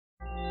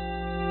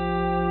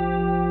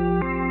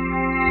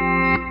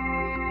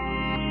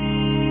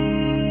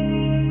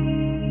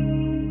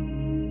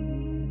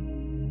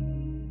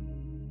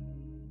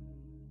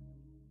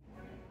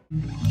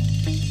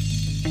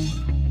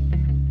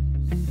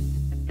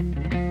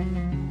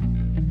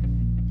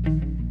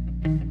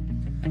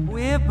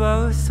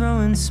both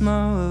throwing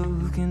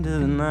smoke into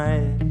the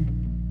night.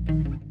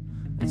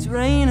 It's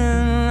raining,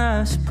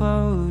 I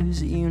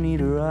suppose you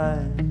need a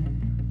ride.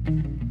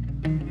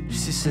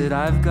 She said,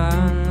 I've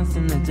got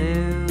nothing to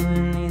do,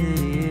 and neither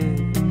do you.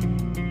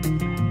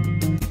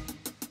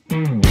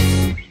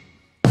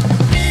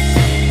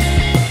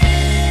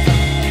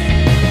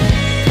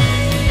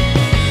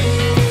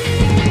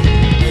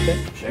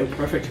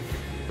 Perfect.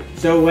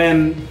 So,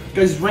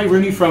 guys, it's Ray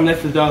Rooney from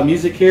Left of the Dial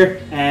Music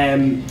here.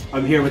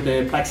 I'm here with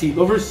the Backseat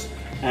Lovers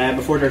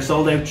before their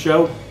sold-out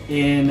show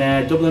in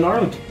Dublin,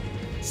 Ireland.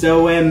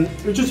 So,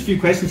 just a few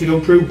questions to go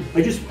through.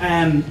 I just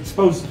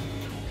suppose,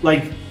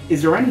 like,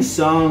 is there any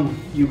song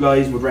you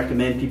guys would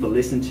recommend people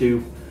listen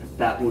to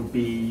that would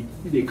be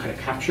they kind of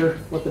capture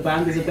what the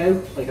band is about?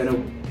 Like, I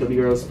know Clubby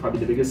Girls is probably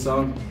the biggest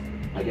song,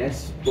 I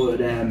guess. But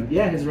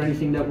yeah, is there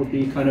anything that would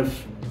be kind of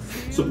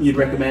something you'd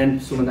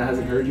recommend someone that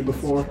hasn't heard you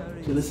before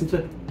to listen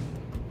to?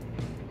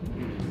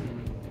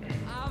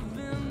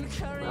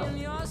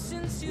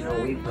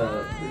 Well, we've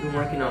been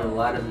working on a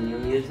lot of new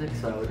music,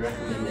 so I would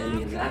recommend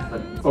any of that.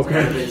 But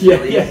okay,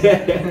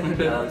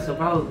 yeah. So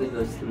probably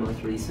the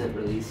most recent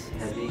release,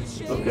 Heavy.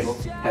 Okay,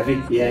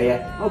 Heavy,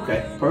 yeah.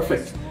 Okay,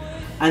 perfect.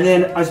 And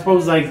then I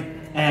suppose, like,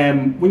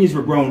 when you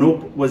were growing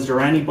up, was there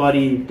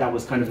anybody that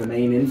was kind of a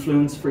main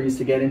influence for you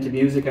to get into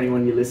music?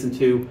 Anyone you listened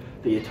to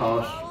that you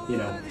thought, you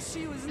know,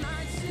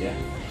 yeah,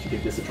 should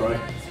give this a try?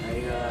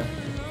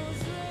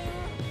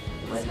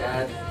 My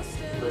dad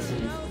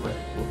listened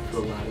to a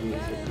lot of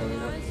music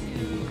growing up.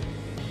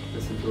 He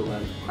listened to a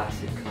lot of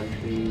classic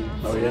country,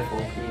 folk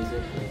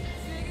music.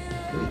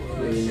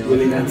 Like,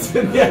 Willie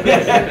Nelson.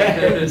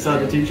 Yeah. Saw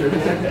the t-shirt.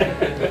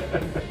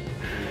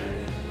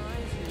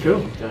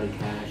 Cool. Johnny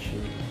Cash.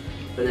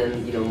 But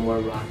then, you know, more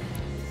rock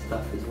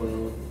stuff as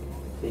well.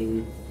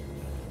 Being,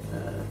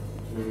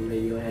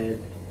 Radiohead,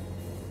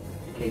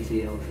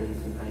 Casey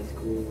Elephants in high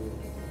school.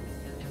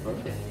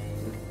 Okay.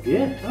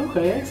 Yeah,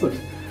 okay, excellent.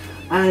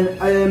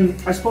 And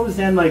I suppose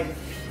then, like,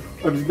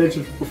 I was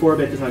mentioned before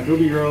about this like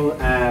Clubby Girl,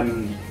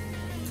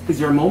 is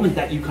there a moment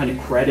that you kind of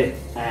credit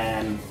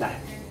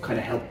that kind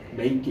of helped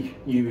make you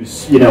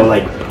use, you know,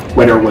 like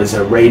whether it was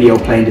a radio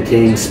playing the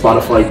thing,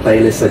 Spotify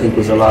playlists, I think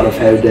was a lot of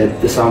how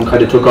the song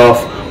kind of took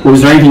off. Or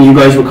was there anything you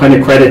guys would kind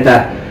of credit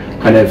that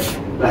kind of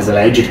has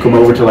allowed you to come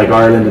over to like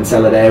Ireland and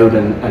sell it out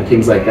and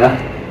things like that?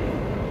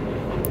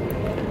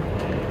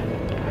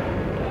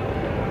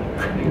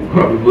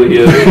 Probably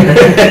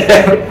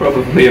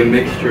a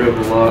mixture of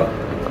a lot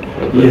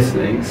of those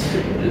things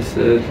that you just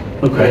said.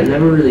 Okay. It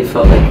never really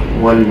felt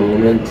like one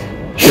moment.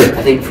 Sure.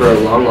 I think for a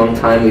long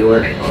time we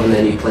weren't on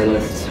any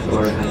playlists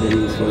or had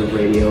any sort of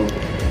radio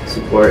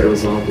support. It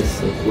was all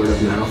just like word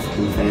of mouth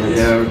from fans.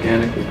 Yeah,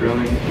 organically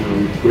growing.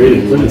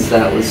 Really? Once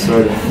that was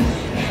sort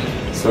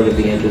of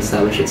began to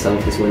establish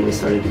itself is when we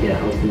started to get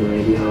help from the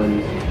radio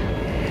and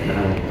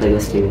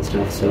playlisting and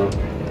stuff. So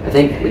I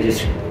think we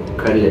just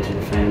credit it to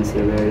the fans.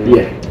 They're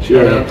very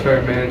Shout out to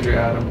our manager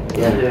Adam.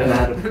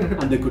 Adam.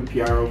 And the good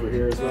PR over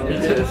here as well.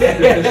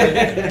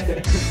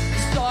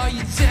 Saw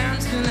you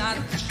dancing at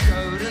the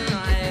show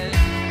tonight.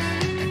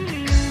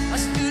 I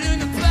stood in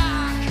the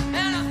back,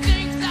 and I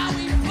think that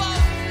we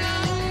both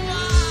know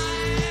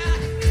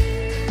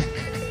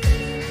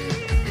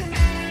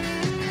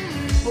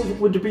why. Well,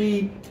 would there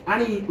be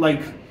any,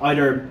 like,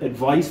 either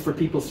advice for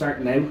people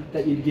starting out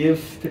that you'd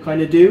give to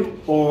kind of do,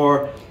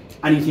 or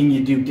anything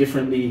you do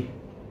differently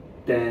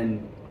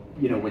than,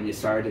 you know, when you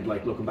started?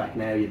 Like, looking back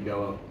now, you'd go,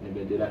 oh,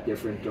 maybe I did that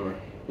different, or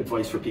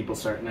advice for people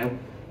starting out?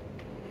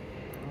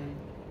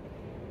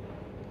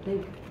 I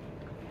think,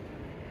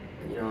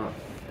 you know,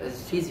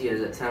 as cheesy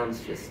as it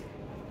sounds, just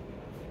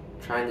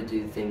trying to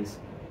do things,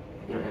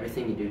 you know,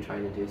 everything you do,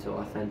 trying to do so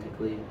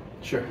authentically.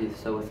 Sure. Do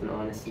so with an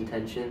honest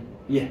intention.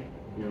 Yeah.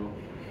 You know,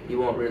 you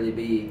won't really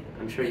be,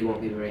 I'm sure you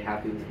won't be very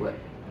happy with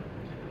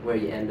where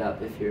you end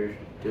up if you're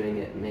doing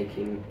it,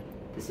 making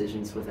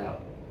decisions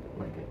without,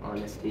 like,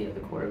 honesty at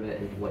the core of it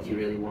and what you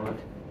really want.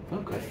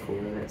 Okay. That's cool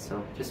in it.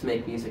 So just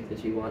make music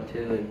that you want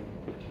to and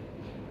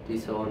do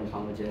so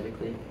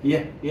unapologetically.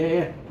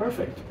 Yeah,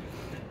 perfect.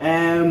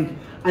 And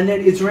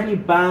then, is there any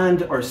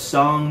band or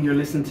song you're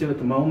listening to at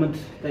the moment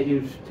that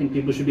you think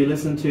people should be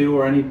listening to,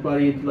 or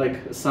anybody, like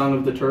a song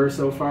of the tour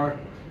so far?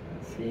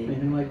 Let's see.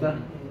 Anything like that?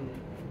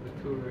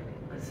 The tour.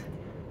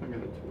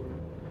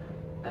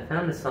 I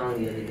found a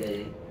song the other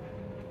day.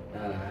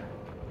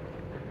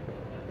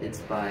 It's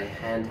by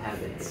Hand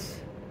Habits.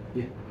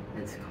 Yeah.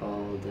 It's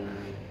called,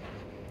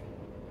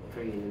 I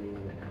forget the name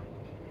of it now.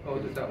 Oh,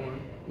 is it that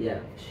one? Yeah.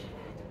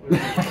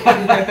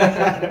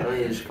 Let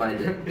me just find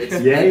it.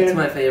 It's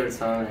my favorite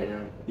song right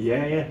now.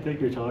 Yeah, take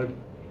your time.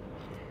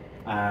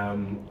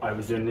 I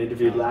was doing an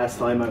interview last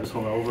time. I was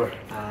hungover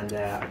and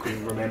I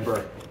couldn't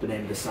remember the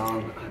name of the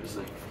song. I was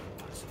like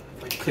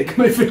clicking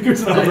my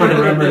fingers and I was trying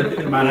to remember.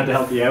 The man had to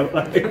help me out.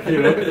 Like,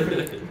 you know,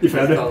 you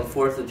found it. It's called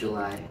 4th of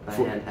July by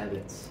Hand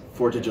Habits.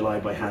 4th of July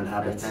by Hand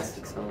Habits.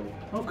 Fantastic song.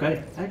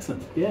 Okay,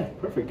 excellent. Yeah,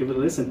 perfect. Give it a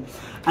listen.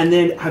 And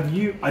then, have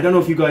you? I don't know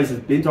if you guys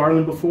have been to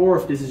Ireland before,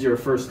 if this is your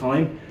first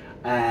time.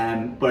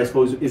 But I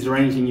suppose, is there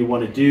anything you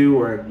want to do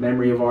or a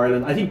memory of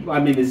Ireland? I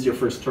mean, this is your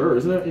first tour,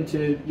 isn't it,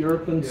 into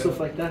Europe and stuff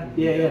like that?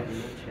 Yeah.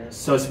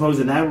 So I suppose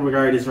in that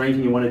regard, is there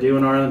anything you want to do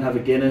in Ireland? Have a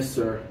Guinness,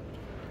 or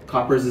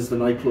Coppers is the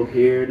nightclub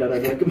here that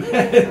I'd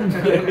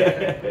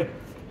recommend?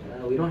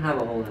 We don't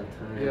have a whole lot of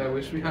time. Yeah, I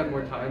wish we had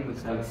more time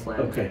this time.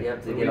 Okay. We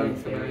have to get on the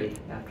ferry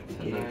after the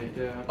gig. Tonight,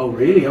 yeah. Oh,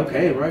 really?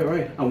 Okay,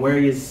 right. And where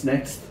is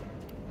next?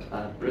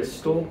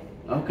 Bristol.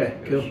 Okay,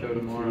 Got a cool. show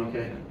tomorrow.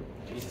 Okay.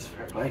 Jesus,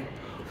 fair play.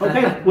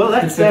 Okay, well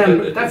that's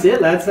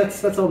it, lads.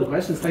 That's all the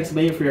questions. Thanks a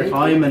million for your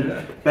time,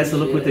 and best of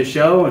luck with the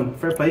show. And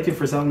fair play to you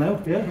for selling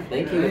out. Yeah.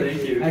 Thank you.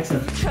 Thank you.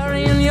 Excellent.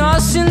 Carrying your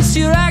sins,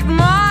 you like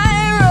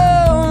my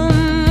own,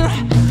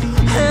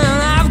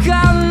 and I've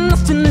got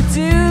nothing to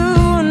do,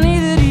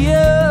 neither do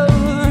you.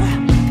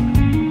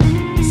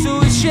 So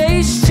we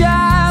chase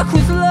Jack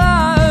with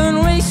love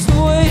and waste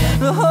away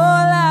the whole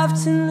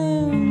afternoon.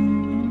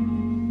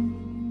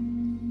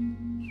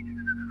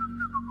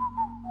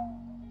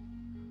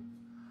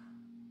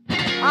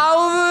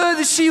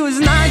 Over she was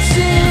 19,